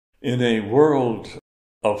In a world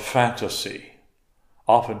of fantasy,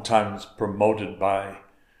 oftentimes promoted by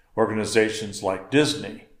organizations like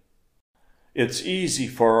Disney, it's easy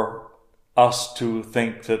for us to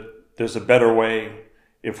think that there's a better way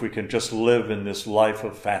if we can just live in this life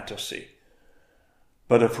of fantasy.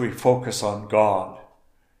 But if we focus on God,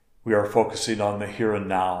 we are focusing on the here and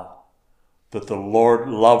now, that the Lord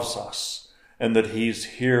loves us and that He's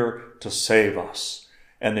here to save us,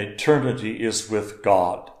 and eternity is with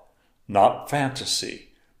God. Not fantasy,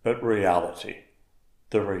 but reality,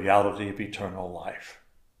 the reality of eternal life.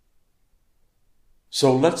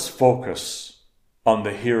 So let's focus on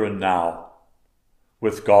the here and now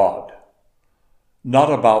with God,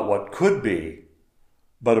 not about what could be,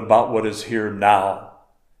 but about what is here now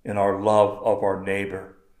in our love of our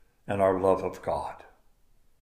neighbor and our love of God.